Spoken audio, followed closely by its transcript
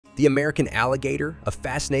The American alligator, a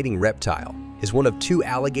fascinating reptile, is one of 2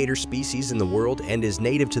 alligator species in the world and is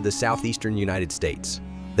native to the southeastern United States.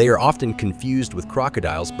 They are often confused with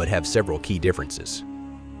crocodiles but have several key differences.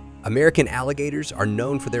 American alligators are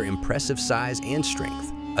known for their impressive size and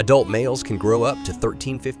strength. Adult males can grow up to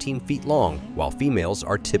 13–15 feet long, while females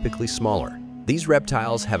are typically smaller. These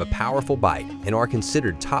reptiles have a powerful bite and are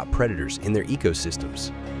considered top predators in their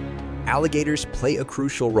ecosystems. Alligators play a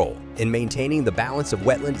crucial role in maintaining the balance of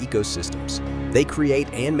wetland ecosystems. They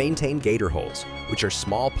create and maintain gator holes, which are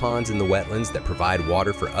small ponds in the wetlands that provide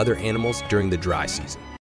water for other animals during the dry season.